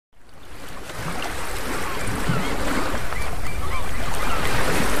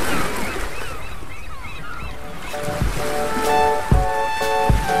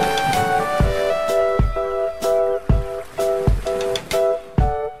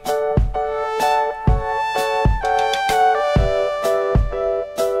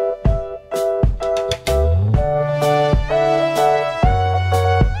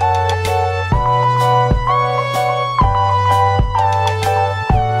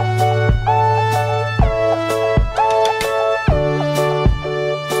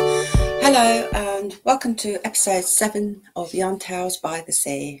Hello and welcome to episode 7 of Yarn Tales by the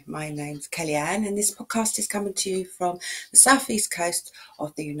Sea. My name's Kellyanne and this podcast is coming to you from the southeast coast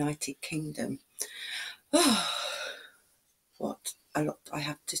of the United Kingdom. Oh, what a lot I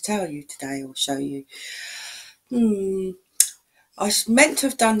have to tell you today or show you. I was meant to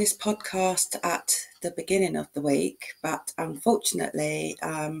have done this podcast at the beginning of the week, but unfortunately,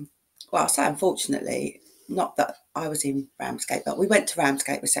 well, I say unfortunately, not that I was in Ramsgate, but we went to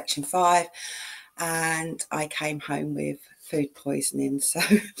Ramsgate with section 5 and I came home with food poisoning, so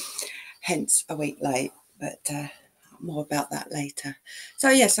hence a week late, but more about that later. So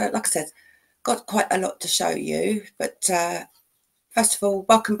like I said, got quite a lot to show you, but first of all,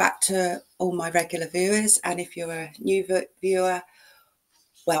 welcome back to all my regular viewers, and if you're a new viewer,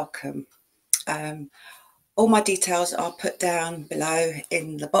 welcome. All my details are put down below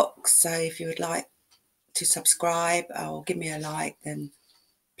in the box, so if you would like to subscribe or give me a like, then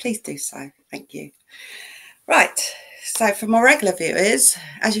please do so. Thank you. Right, so for my regular viewers,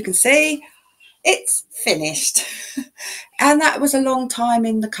 as you can see, it's finished. And that was a long time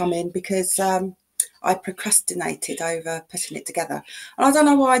in the coming because I procrastinated over putting it together. And I don't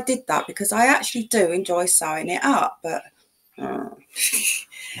know why I did that, because I actually do enjoy sewing it up, but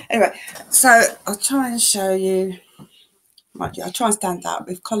anyway, so I'll try and show you. I'll try and stand up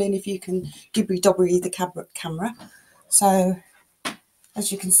with Colin, if you can gibbery-dobbery the camera. So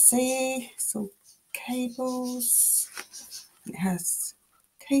as you can see, it's all cables. It has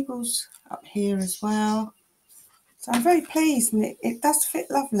cables up here as well. So I'm very pleased, and it does fit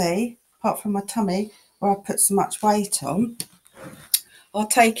lovely, apart from my tummy where I put so much weight on. I'll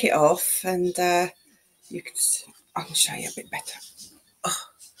take it off and I can show you a bit better. Oh,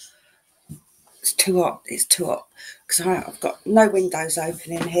 it's too hot, because I've got no windows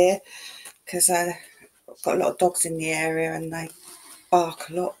open in here because I've got a lot of dogs in the area and they bark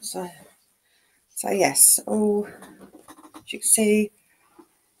a lot. So yes, as you can see,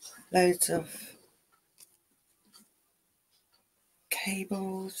 loads of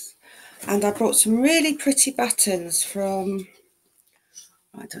cables, and I brought some really pretty buttons from,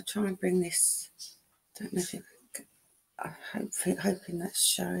 I'll try and bring this, don't know if you, I'm hoping that's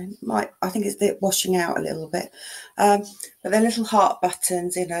showing. I think it's washing out a little bit, but they're little heart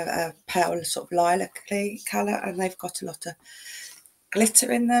buttons in a pale sort of lilac-y colour, and they've got a lot of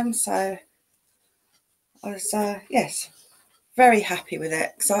glitter in them. So I was yes, very happy with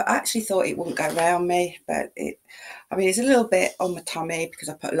it, because I actually thought it wouldn't go round me, but I mean, it's a little bit on my tummy because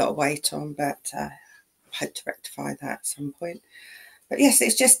I put a lot of weight on, but I hope to rectify that at some point. But yes,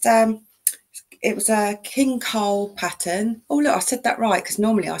 it's just it was a King Cole pattern. Oh look, I said that right, because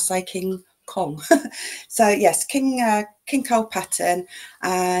normally I say King Kong. So yes, King Cole pattern,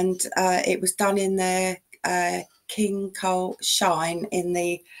 and it was done in the King Cole Shine in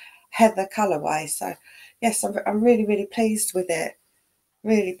the heather colourway. So yes, I'm really, really pleased with it.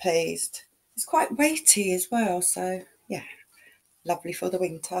 Really pleased. It's quite weighty as well, so yeah, lovely for the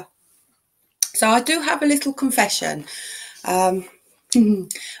winter. So I do have a little confession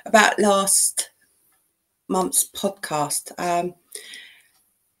about last month's podcast.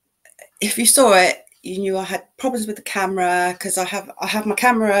 If you saw it, you knew I had problems with the camera, because I have my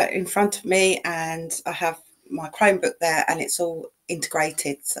camera in front of me and I have my Chromebook there, and it's all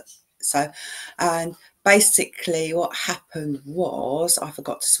integrated. So and basically what happened was I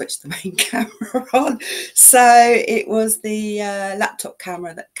forgot to switch the main camera on, so it was the laptop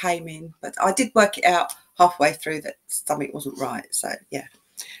camera that came in, but I did work it out halfway through that something wasn't right. So yeah,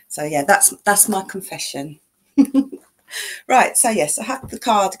 that's my confession. Right, so yes, I have the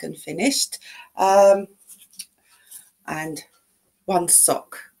cardigan finished, and one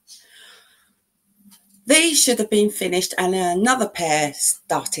sock. These should have been finished and another pair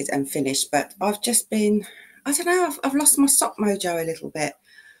started and finished, but I've just been, I don't know, I've lost my sock mojo a little bit.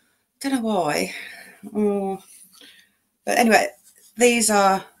 Don't know why. But anyway, these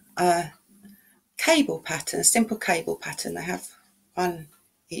are cable pattern, a simple cable pattern. They have one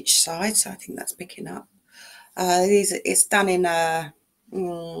each side, so I think that's picking up. It's done in a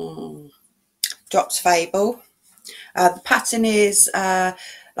Drops Fable. The pattern is,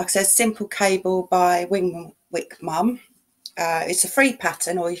 like I said, simple cable by Winwickmum. It's a free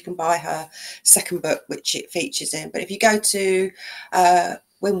pattern, or you can buy her second book, which it features in. But if you go to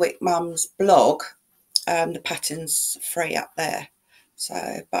Winwickmum's blog, the pattern's free up there.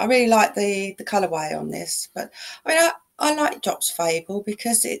 So, but I really like the colourway on this. But I mean, I like Drops Fable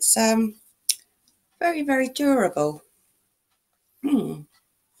because it's very, very durable.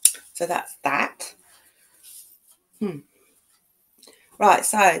 So that's that. Right,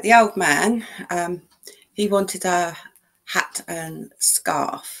 so the old man, he wanted a hat and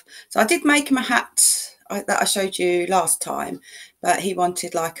scarf. So I did make him a hat that I showed you last time, but he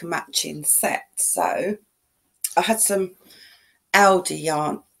wanted like a matching set. So I had some Aldi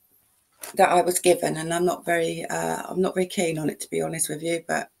yarn that I was given, and I'm not very keen on it, to be honest with you,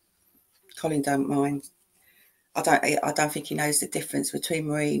 but Colin don't mind. I don't think he knows the difference between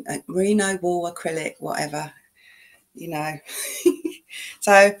merino wool, acrylic, whatever, you know.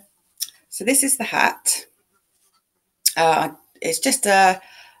 So this is the hat. It's just a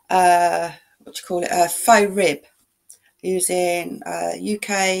what do you call it, a faux rib, using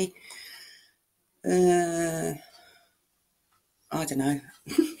UK I don't know,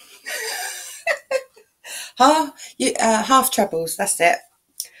 half trebles, that's it.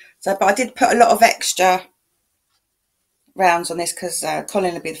 So, but I did put a lot of extra rounds on this because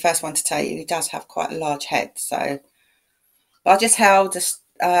Colin will be the first one to tell you he does have quite a large head. So, but I just held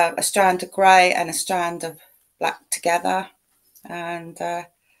a strand of grey and a strand of black together, and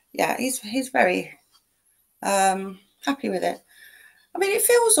yeah, he's very happy with it. I mean, it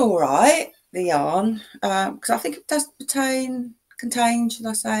feels all right, the yarn, because I think it does contain, should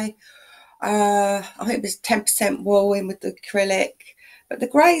I say, I think there's 10% wool in with the acrylic, but the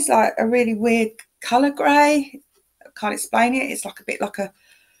grey's like a really weird colour grey. I can't explain it. It's like a bit like a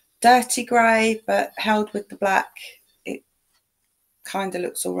dirty grey, but held with the black, it kind of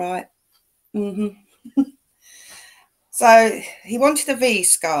looks all right. So he wanted a V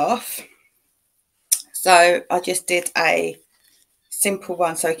scarf, so I just did a simple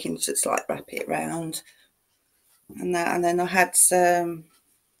one so he can just like wrap it around, and then I had some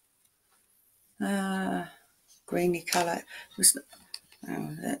greeny colour.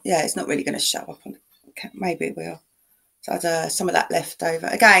 Yeah, it's not really going to show up on it. Maybe it will. So I had some of that left over.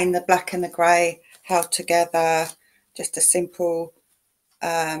 Again, the black and the grey held together, just a simple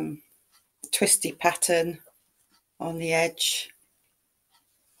twisty pattern on the edge,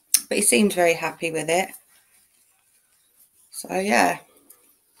 but he seemed very happy with it. So yeah,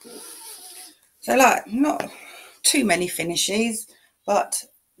 so like not too many finishes, but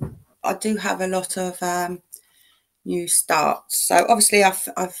I do have a lot of new starts. So obviously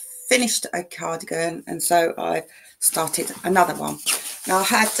I've finished a cardigan, and so I started another one. Now I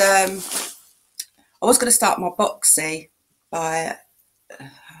had I was going to start my boxy by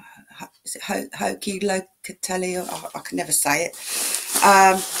is it Hoki Locatelli, I can never say it,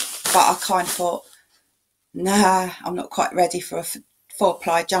 but I kind of thought, nah, I'm not quite ready for a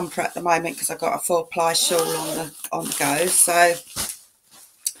 4-ply jumper at the moment, because I've got a 4-ply shawl on the go. So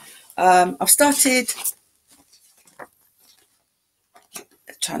I've started,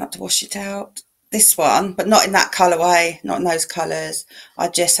 try not to wash it out, this one, but not in that colourway, not in those colours. I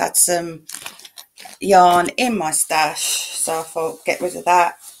just had some yarn in my stash, so I thought get rid of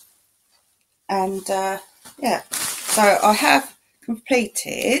that. And yeah, so I have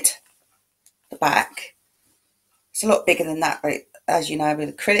completed the back. It's a lot bigger than that, but as you know,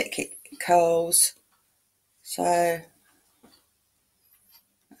 with acrylic it curls. So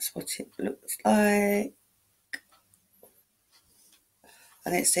that's what it looks like.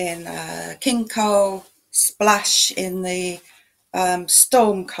 And it's in King Cole Splash in the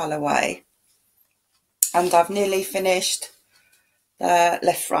Storm colourway. And I've nearly finished the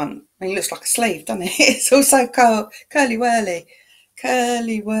left front. I mean, it looks like a sleeve, doesn't it? It's also curly-whirly.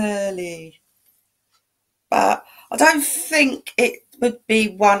 Curly-whirly. But I don't think it would be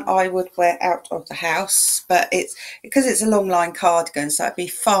one I would wear out of the house, but it's because it's a long line cardigan, so it'd be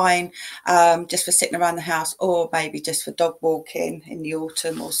fine just for sitting around the house, or maybe just for dog walking in the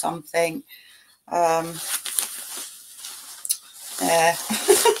autumn or something. Yeah.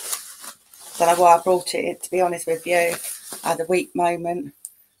 Don't know why I brought it in, to be honest with you. I had a weak moment,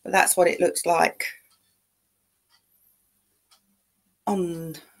 but that's what it looks like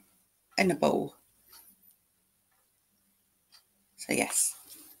in a ball. So yes,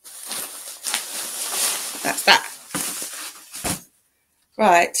 that's that.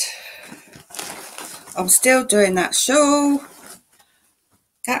 Right, I'm still doing that shawl.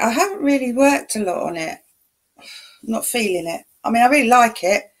 I haven't really worked a lot on it. I'm not feeling it. I mean, I really like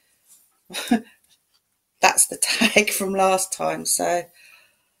it. That's the tag from last time, so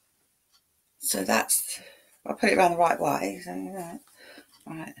that's, I'll put it around the right way. So,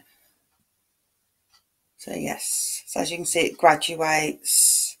 right. So yes, so as you can see, it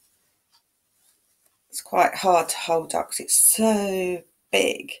graduates. It's quite hard to hold up because it's so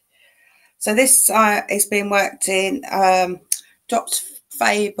big. So this is being worked in Drops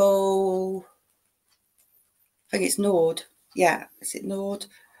Fable. I think it's Nord. Yeah, is it Nord?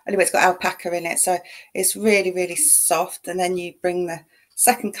 Anyway, it's got alpaca in it, so it's really, really soft. And then you bring the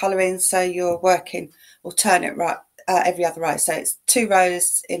second colour in, so you're working alternate every other row. So it's 2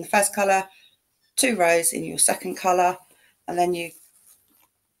 rows in the first colour, 2 rows in your second colour, and then you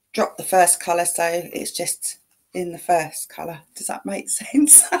drop the first colour, so it's just in the first colour. Does that make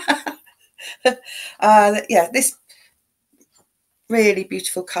sense? Yeah, this really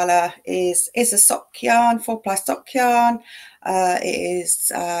beautiful colour is a sock yarn, 4-ply sock yarn. It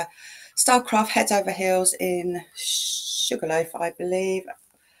is Stylecraft Head Over Heels in Sugarloaf, I believe,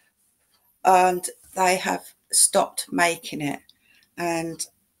 and they have stopped making it, and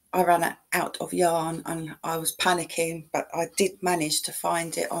I ran out of yarn and I was panicking, but I did manage to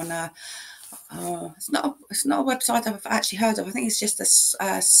find it on a it's not a website I've actually heard of. I think it's just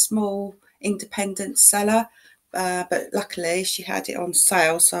a small independent seller, but luckily she had it on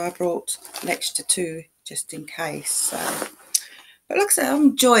sale, so I brought an extra 2 just in case. So, but like I said, I'm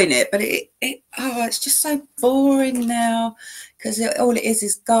enjoying it, but it's just so boring now, because all it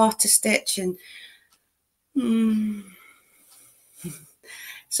is garter stitch, and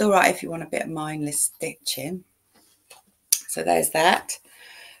it's all right if you want a bit of mindless stitching. So there's that.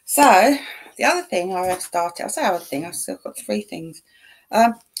 So the other thing I started, I've still got 3 things.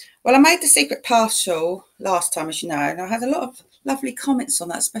 Well, I made the Secret Path shawl last time, as you know, and I had a lot of lovely comments on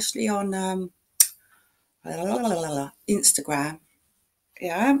that, especially on Instagram.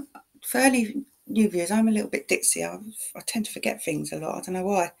 Yeah, I'm fairly new viewers. I'm a little bit ditzy. I tend to forget things a lot. I don't know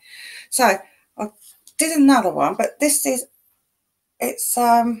why. So I did another one, but this is it's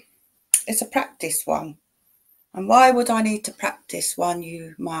a practice one. And why would I need to practice one,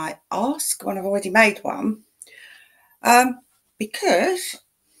 you might ask, when I've already made one? Because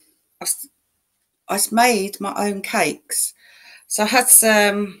I made my own cakes. So I had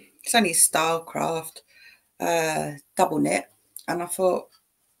some, it's only Stylecraft double knit, and I thought,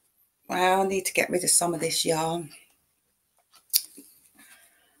 well, I need to get rid of some of this yarn.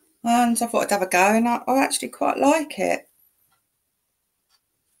 And I thought I'd have a go, and I actually quite like it.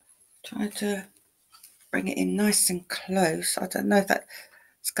 Trying to bring it in nice and close. I don't know if that's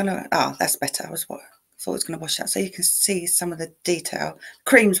gonna, that's better. I thought it was gonna wash out, so you can see some of the detail.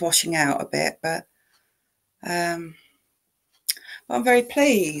 Cream's washing out a bit, but I'm very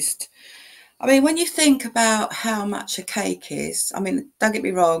pleased. I mean, when you think about how much a cake is, I mean, don't get me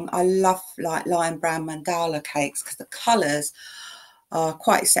wrong, I love like Lion Brand mandala cakes because the colours are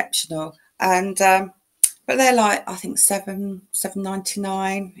quite exceptional, and but they're like, I think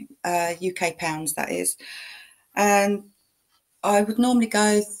 $7.99 UK pounds, that is. And I would normally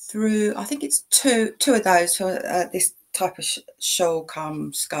go through, I think it's two of those for this type of shawl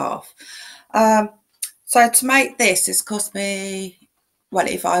come scarf. So to make this, it's cost me, well,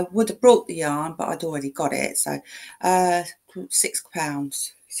 if I would have brought the yarn, but I'd already got it, so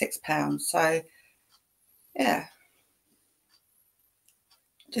 £6. So yeah,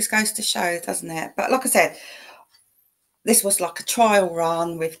 just goes to show, doesn't it? But like I said, this was like a trial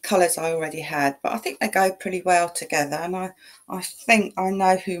run with colours I already had, but I think they go pretty well together, and I think I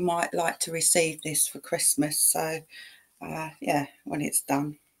know who might like to receive this for Christmas. So yeah, when it's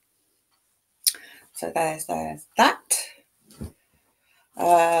done. So there's that.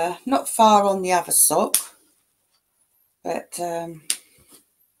 Not far on the other sock, but well,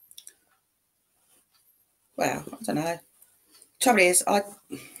 I don't know. Trouble is,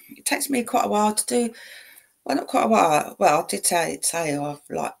 it takes me quite a while to do. Well, not quite a while. Well, I did say I've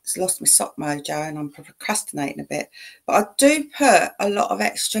like lost my sock mojo and I'm procrastinating a bit. But I do put a lot of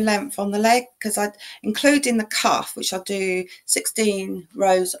extra length on the leg, because I, including the cuff, which I do 16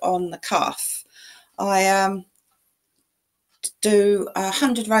 rows on the cuff. I do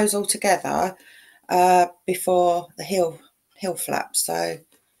 100 rows altogether before the heel flap. So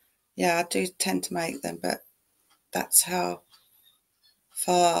yeah, I do tend to make them, but that's how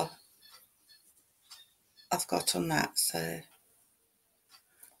far I've got on that. So,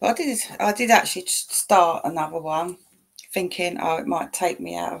 but I did actually start another one, thinking, oh, it might take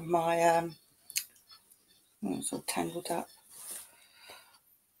me out of my oh, it's all tangled up.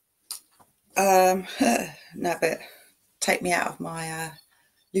 No, but take me out of my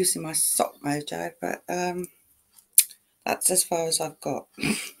losing my sock mojo. But that's as far as I've got.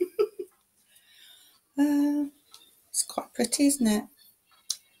 It's quite pretty, isn't it?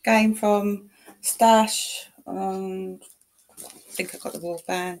 Going from Stash. I think I got the wool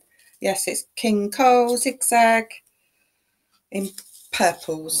band. Yes, it's King Cole Zigzag in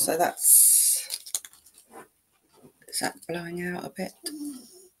purples. So that's, is that blowing out a bit?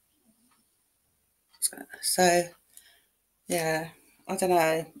 So yeah, I don't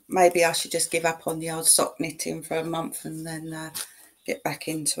know. Maybe I should just give up on the old sock knitting for a month and then get back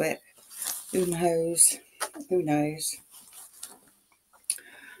into it. Who knows? Who knows?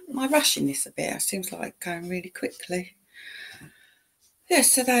 Am I rushing this a bit? It seems like going really quickly. Yeah,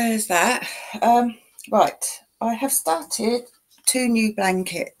 so there's that. Right, I have started 2 new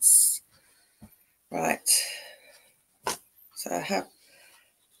blankets. Right, so I have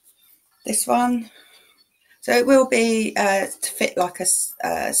this one. So it will be to fit like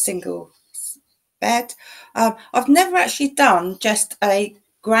a single bed. I've never actually done just a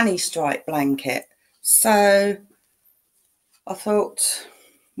granny stripe blanket, so I thought,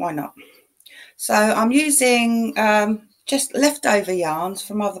 why not? So I'm using just leftover yarns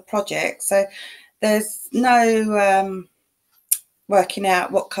from other projects. So there's no working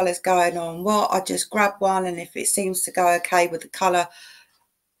out what colour's going on what. I just grab one, and if it seems to go okay with the colour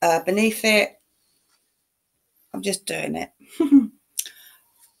beneath it, I'm just doing it.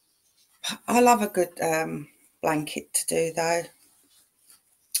 I love a good blanket to do though,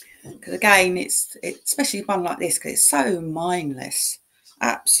 because again it's especially one like this, because it's so mindless,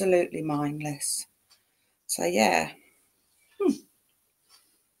 absolutely mindless. So yeah.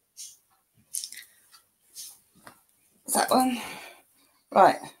 That one.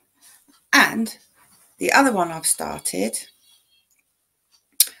 Right, and the other one I've started,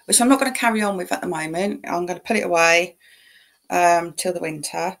 which I'm not going to carry on with at the moment, I'm going to put it away till the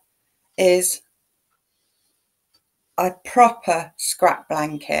winter, is a proper scrap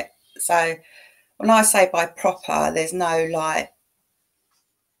blanket. So when I say by proper, there's no like,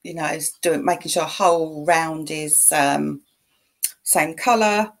 you know, it's making sure whole round is same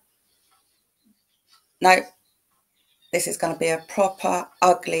colour. No, this is going to be a proper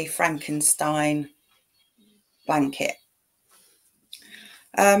ugly Frankenstein blanket.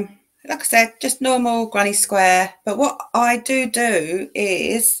 Like I said, just normal granny square. But what I do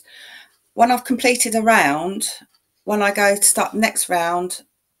is, when I've completed a round, when I go to start the next round,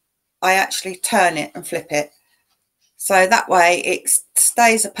 I actually turn it and flip it. So that way it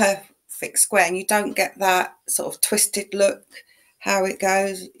stays a perfect square, and you don't get that sort of twisted look, how it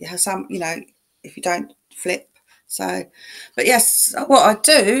goes. You have some, you know, if you don't flip. So, but yes, what I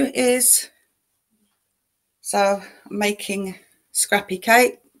do is, so I'm making scrappy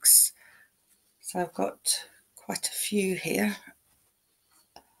cakes. So I've got quite a few here.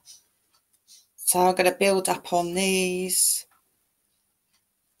 So I'm going to build up on these.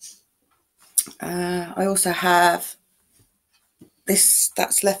 I also have this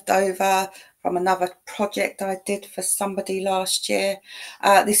that's left over from another project I did for somebody last year.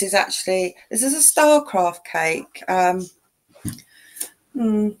 This is a Starcraft cake.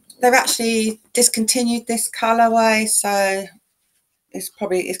 They've actually discontinued this colourway, so it'll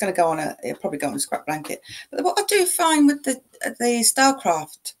probably go on a scrap blanket. But what I do find with the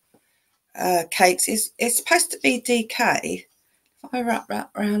Starcraft cakes is it's supposed to be DK. If I wrap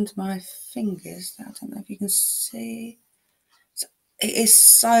around my fingers, I don't know if you can see. It is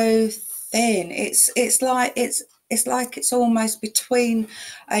so thin. It's like it's almost between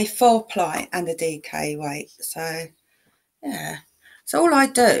a 4-ply and a DK weight. So yeah. So all I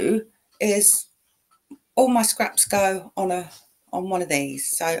do is all my scraps go on one of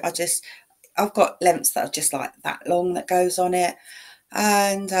these. So I've got lengths that are just like that long that goes on it,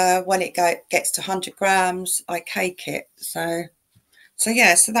 and when it gets to 100 grams, I cake it. So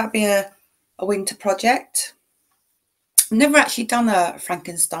yeah. So that'd be a winter project. Never actually done a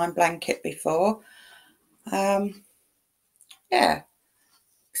Frankenstein blanket before. Yeah.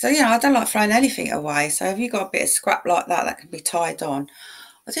 So, you know, I don't like throwing anything away. So if you've got a bit of scrap like that can be tied on.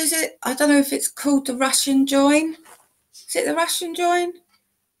 What is it? I don't know if it's called the Russian join. Is it the Russian join?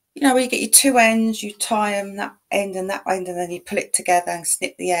 You know, where you get your 2 ends, you tie them that end, and then you pull it together and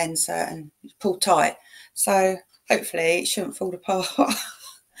snip the ends and you pull tight. So hopefully it shouldn't fall apart.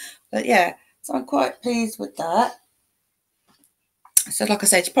 But yeah, so I'm quite pleased with that. So like I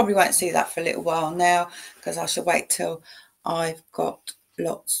said, you probably won't see that for a little while now, because I shall wait till I've got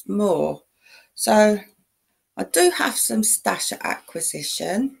lots more. So I do have some stash at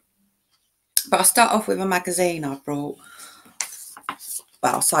acquisition, but I'll start off with a magazine I brought.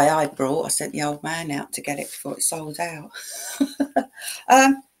 Well, I'll say I sent the old man out to get it before it sold out.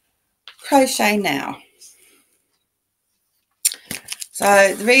 Crochet Now.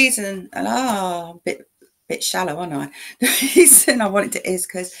 So the reason, and a bit shallow, aren't I? The reason I wanted it is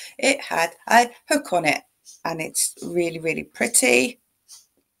because it had a hook on it, and it's really, really pretty.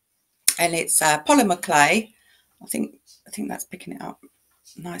 And it's polymer clay. I think that's picking it up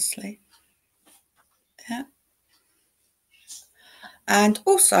nicely. Yeah. And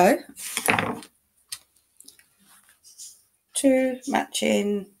also 2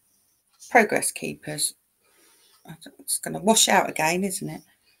 matching progress keepers. It's going to wash out again, isn't it?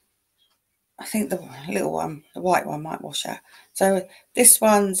 I think the little one, the white one, might wash out. So this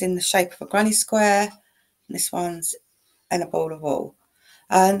one's in the shape of a granny square, and this one's in a ball of wool.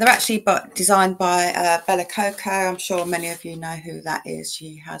 And they're actually designed by Bella Coco. I'm sure many of you know who that is.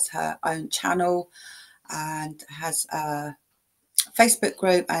 She has her own channel and has a Facebook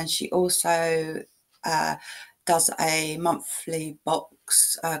group, and she also does a monthly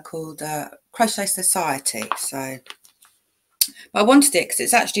box called Crochet Society. So I wanted it because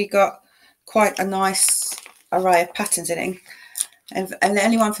it's actually got quite a nice array of patterns in it. And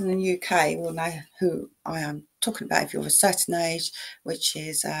anyone from the UK will know who I am talking about if you're of a certain age, which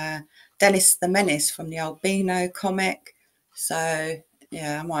is Dennis the Menace from the old Beano comic. So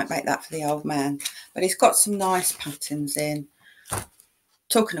yeah, I might make that for the old man. But it's got some nice patterns in.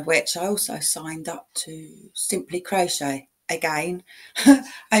 Talking of which, I also signed up to Simply Crochet again,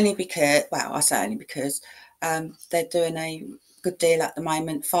 only because, well, I say only because they're doing a good deal at the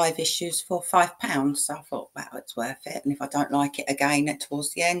moment, 5 issues for £5. So I thought, well, it's worth it. And if I don't like it again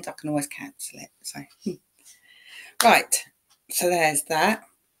towards the end, I can always cancel it. So, right. So there's that.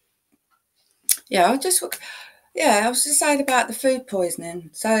 Yeah, I was just saying about the food poisoning.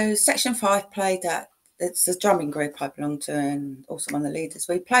 So Section 5 played at, it's the drumming group I belong to and also one of the leaders.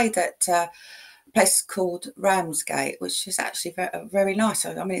 We played at a place called Ramsgate, which is actually very, very nice.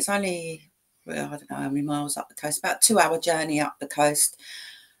 I mean, it's only, well, I don't know how many miles up the coast, about a 2-hour journey up the coast.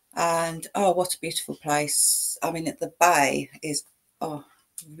 And oh, what a beautiful place. I mean, the bay is, oh,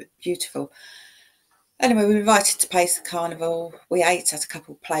 beautiful. Anyway, we were invited to Pace the Carnival. We ate at a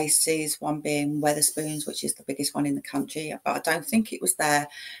couple of places, one being Wetherspoons, which is the biggest one in the country, but I don't think it was there.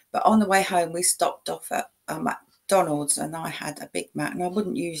 But on the way home, we stopped off at McDonald's, and I had a Big Mac, and I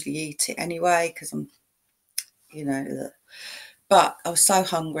wouldn't usually eat it anyway because I'm, you know, but I was so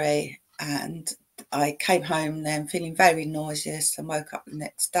hungry, and I came home then feeling very nauseous and woke up the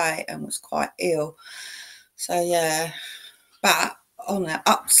next day and was quite ill. So yeah, but on the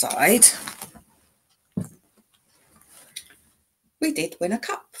upside, we did win a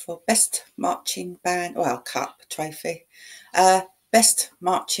cup for best marching band, well, cup trophy, best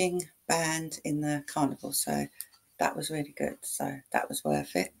marching band in the carnival. So that was really good. So that was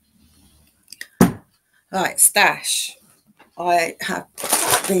worth it. Right, stash. I have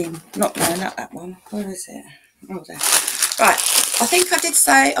been, not that one. Where is it? Oh, there. Right, I think I did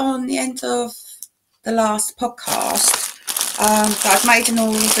say on the end of the last podcast that I've made an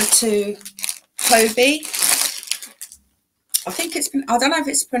order to Hobbi. I think it's been, I don't know if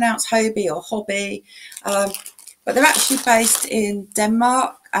it's pronounced Hobbi or Hobby, but they're actually based in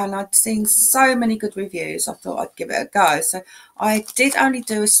Denmark, and I'd seen so many good reviews, I thought I'd give it a go. So I did only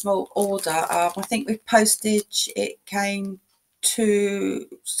do a small order. I think with postage it came to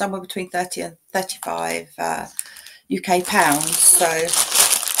somewhere between 30 and 35 UK pounds. So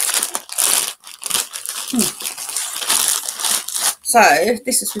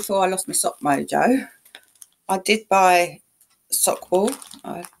this is before I lost my sock mojo. I did buy sock wool.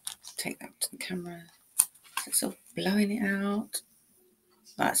 I'll take that to the camera. It's all blowing it out.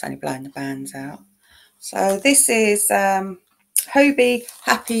 No, it's only blowing the bands out. So this is Hobbi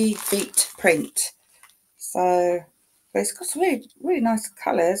Happy Feet print. So it's got some really, really nice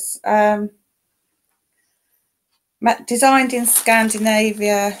colours. Designed in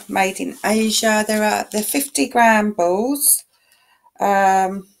Scandinavia, made in Asia. They're 50-gram balls,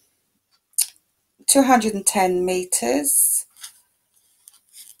 210 meters.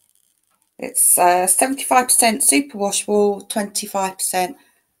 It's 75% superwash wool, 25%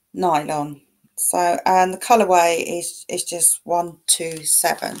 nylon. So, and the colourway is just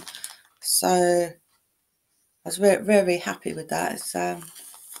 127. So I was very, very happy with that. It's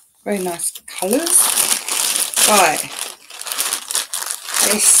very nice colours. Right,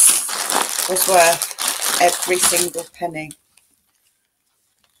 this was worth every single penny.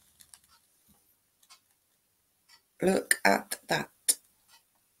 Look at that.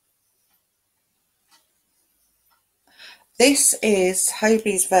 This is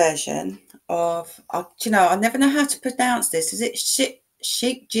Hobbi's version of, do you know, I never know how to pronounce this. Is it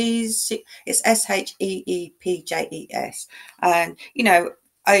Sheepjes? It's Sheepjes. And, you know,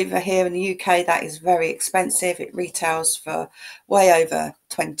 over here in the UK, that is very expensive. It retails for way over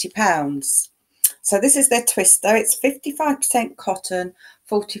 £20. So this is their twister. It's 55% cotton,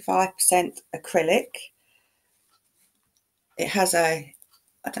 45% acrylic. It has a,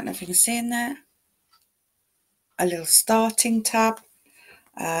 I don't know if you can see in there, a little starting tab.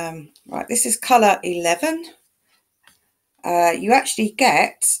 Right, this is colour 11. You actually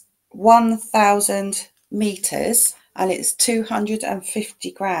get 1,000 meters and it's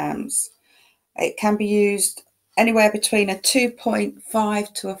 250 grams. It can be used anywhere between a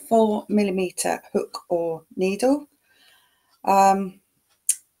 2.5 to a 4mm hook or needle. Well,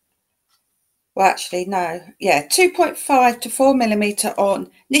 actually, no. Yeah, 2.5 to 4mm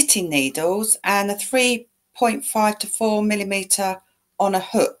on knitting needles and a 3.5 to 4mm on a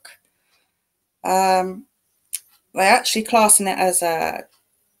hook. They're actually classing it as a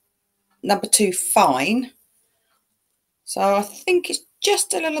number 2 fine. So I think it's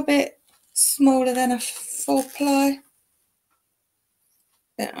just a little bit smaller than a 4-ply.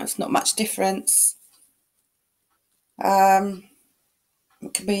 Yeah, it's not much difference. It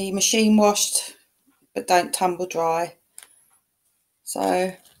can be machine washed, but don't tumble dry.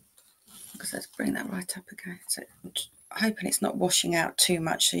 So let's bring that right up again. So I'm hoping it's not washing out too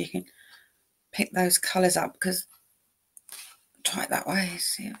much, so you can pick those colours up, because try it that way.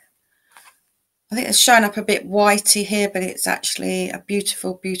 See, I think it's showing up a bit whitey here, but it's actually a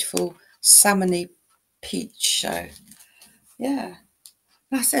beautiful, beautiful salmony peach. So yeah,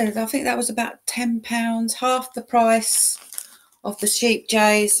 like I said, I think that was about £10, half the price of the sheep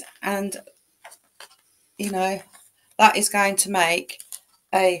jays, and you know, that is going to make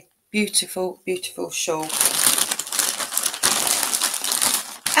a beautiful, beautiful shawl.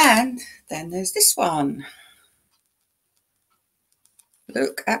 And then there's this one.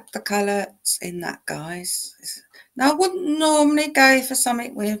 Look at the colours in that, guys. Now, I wouldn't normally go for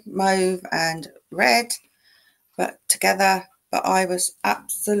something with mauve and red, but together, but I was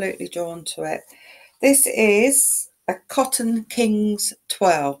absolutely drawn to it. This is a Cotton Kings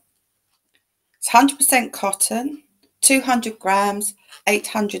 12. It's 100% cotton, 200 grams,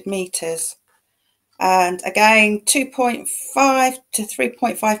 800 meters. And again, 2.5 to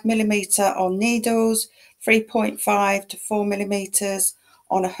 3.5mm on needles, 3.5 to 4mm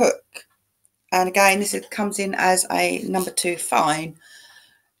on a hook. And again, this comes in as a number 2 fine.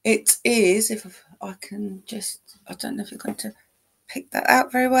 It is, if I can just, I don't know if you're going to pick that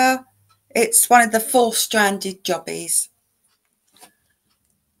out very well. It's one of the 4-stranded jobbies.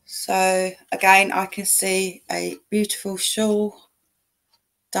 So again, I can see a beautiful shawl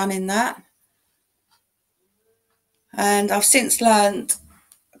done in that. And I've since learned,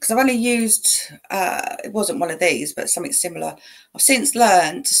 because I've only used, it wasn't one of these, but something similar. I've since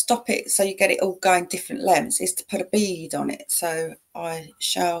learned to stop it so you get it all going different lengths, is to put a bead on it. So I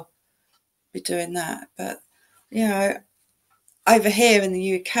shall be doing that. But, you know, over here in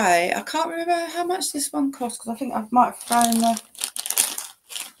the UK, I can't remember how much this one cost, because I think I might have thrown the,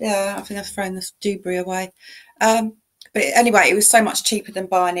 yeah, I think I've thrown this Dewberry away. But anyway, it was so much cheaper than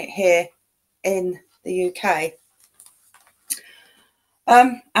buying it here in the UK.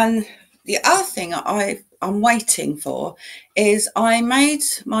 And the other thing I'm waiting for is I made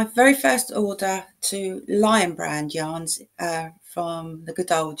my very first order to Lion Brand yarns from the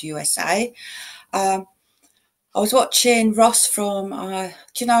good old USA. I was watching Ross from, do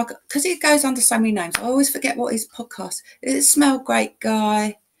you know, because it goes under so many names, I always forget what his podcast is.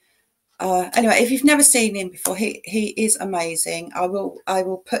 Smellgreatguy. Anyway, if you've never seen him before, he is amazing. I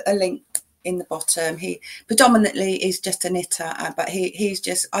will put a link in the bottom. He predominantly is just a knitter, but I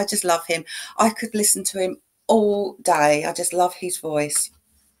just love him. I could listen to him all day. I just love his voice.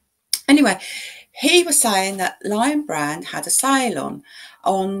 Anyway, he was saying that Lion Brand had a sale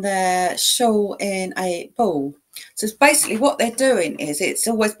on their shawl in a ball. So it's basically what they're doing is, it's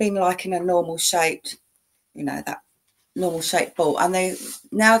always been like in a normal shaped, you know, that normal shaped ball, and they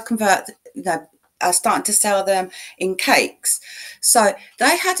now are starting to sell them in cakes. So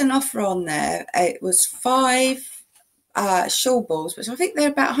they had an offer on there. It was 5 shawl balls, which I think they're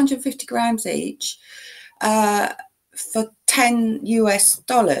about 150 grams each, for $10 US.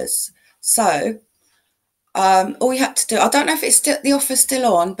 So all you have to do, I don't know if it's still, the offer's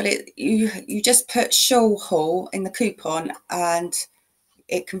still on, but you just put shawl haul in the coupon and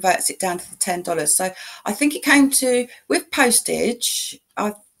it converts it down to the $10. So I think it came to, with postage,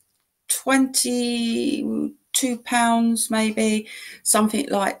 £22 maybe, something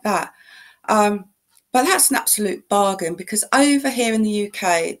like that. But that's an absolute bargain, because over here in the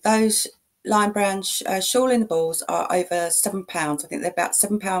UK, those Lion Brand shawl in the balls are over £7. I think they're about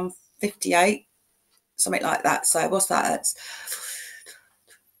 £7.58, something like that. So what's that? That's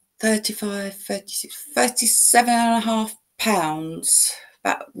 35, 36, £37.5,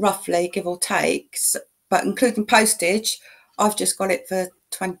 about roughly, give or take. But including postage, I've just got it for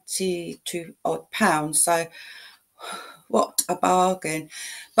 £22 odd. So what a bargain.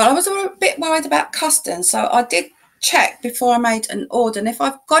 But I was a bit worried about customs, so I did check before I made an order, and if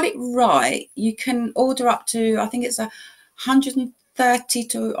I've got it right, you can order up to, I think it's 130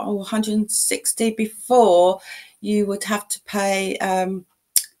 to 160 before you would have to pay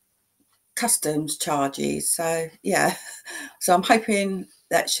customs charges. So yeah, so I'm hoping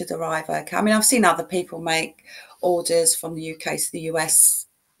that should arrive okay. I mean, I've seen other people make orders from the UK to the US,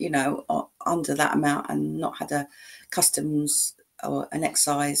 you know, under that amount and not had a customs or an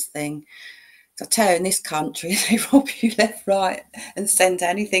excise thing. So I tell you, in this country, they rob you left, right, and send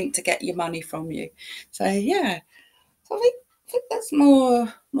anything to get your money from you. So yeah, so I think that's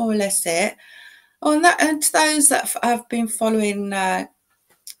more or less it. Oh, and to those that have been following my,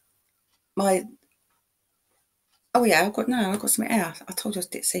 oh yeah, I've got something else. I told you I was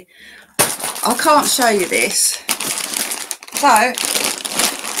ditzy. I can't show you this. So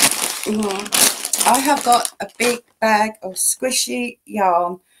I have got a big bag of squishy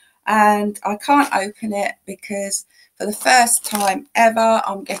yarn, and I can't open it because for the first time ever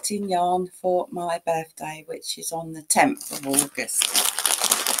I'm getting yarn for my birthday, which is on the 10th of August.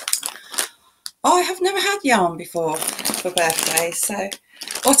 I have never had yarn before for birthday, so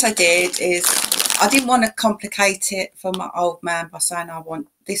what I did is I didn't want to complicate it for my old man by saying I want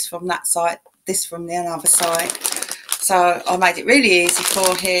this from that side, this from the other side. So I made it really easy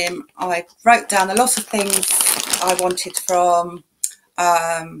for him. I wrote down a lot of things I wanted from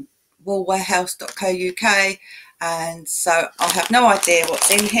woolwarehouse.co.uk, and so I have no idea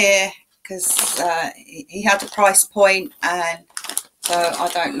what's in here because he had a price point, and so I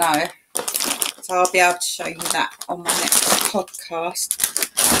don't know. So I'll be able to show you that on my next podcast.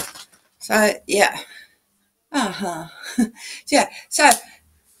 So yeah, yeah. So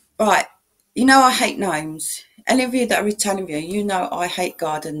right, you know I hate gnomes. Any of you that are returning viewer, you know I hate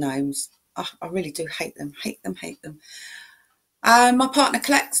garden gnomes. I really do hate them. And my partner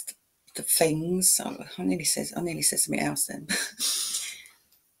collects the things. I nearly said something else then.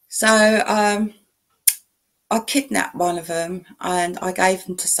 So I kidnapped one of them and I gave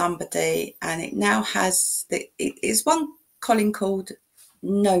them to somebody, and it now has it is one Colin called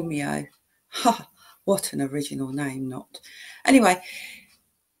Gnomenapping. Ha! What an original name, not. Anyway,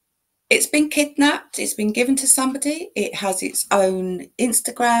 it's been kidnapped. It's been given to somebody. It has its own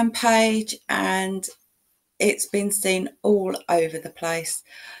Instagram page, and it's been seen all over the place.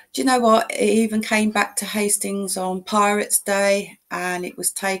 Do you know what? It even came back to Hastings on Pirates Day, and it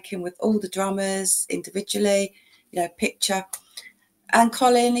was taken with all the drummers individually, you know, picture. And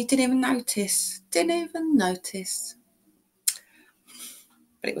Colin, he didn't even notice.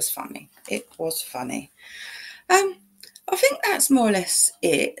 But it was funny. I think that's more or less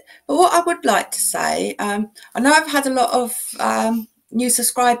it. But what I would like to say, I know I've had a lot of new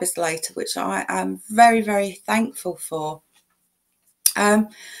subscribers later, which I am very, very thankful for. I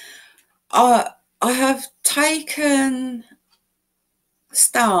have taken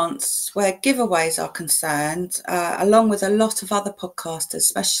stance where giveaways are concerned, along with a lot of other podcasters,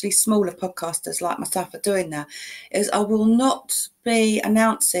 especially smaller podcasters like myself are doing now, is I will not be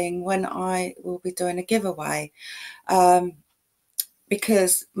announcing when I will be doing a giveaway,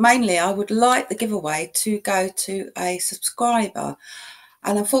 because mainly I would like the giveaway to go to a subscriber.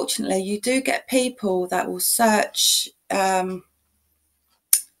 And unfortunately, you do get people that will search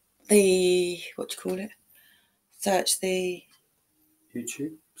search the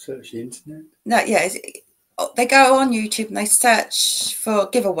YouTube, search the internet. No, yeah, they go on YouTube and they search for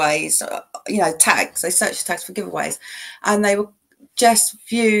giveaways, you know, tags. They search tags for giveaways, and they will just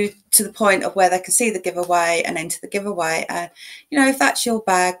view to the point of where they can see the giveaway and enter the giveaway. And you know, if that's your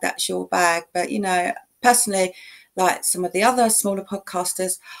bag, that's your bag. But you know, personally, like some of the other smaller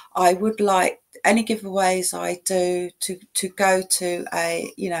podcasters, I would like any giveaways I do to go to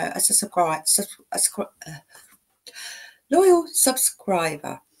a, you know, as a loyal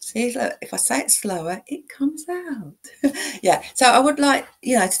subscriber. See, look, if I say it slower, it comes out. Yeah, so I would like,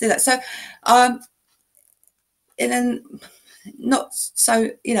 you know, to do that. So in a not so,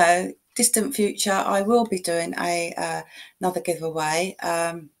 you know, distant future, I will be doing another giveaway.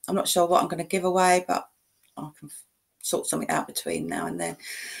 I'm not sure what I'm going to give away, but I can sort something out between now and then.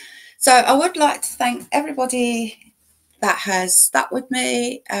 So I would like to thank everybody that has stuck with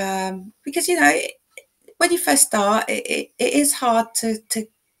me, because, you know, when you first start, it is hard to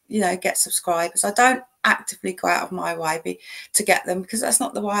you know, get subscribers. I don't actively go out of my way to get them, because that's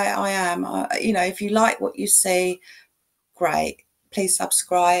not the way I am. You know, if you like what you see, great, please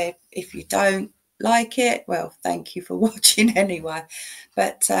subscribe. If you don't like it, well, thank you for watching anyway.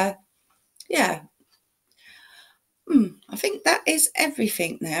 But yeah, I think that is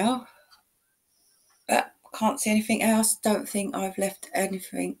everything now. But can't see anything else. Don't think I've left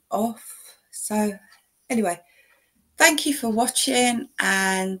anything off. So anyway, thank you for watching,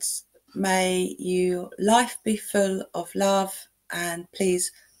 and may your life be full of love, and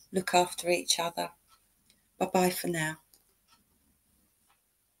please look after each other. Bye bye for now.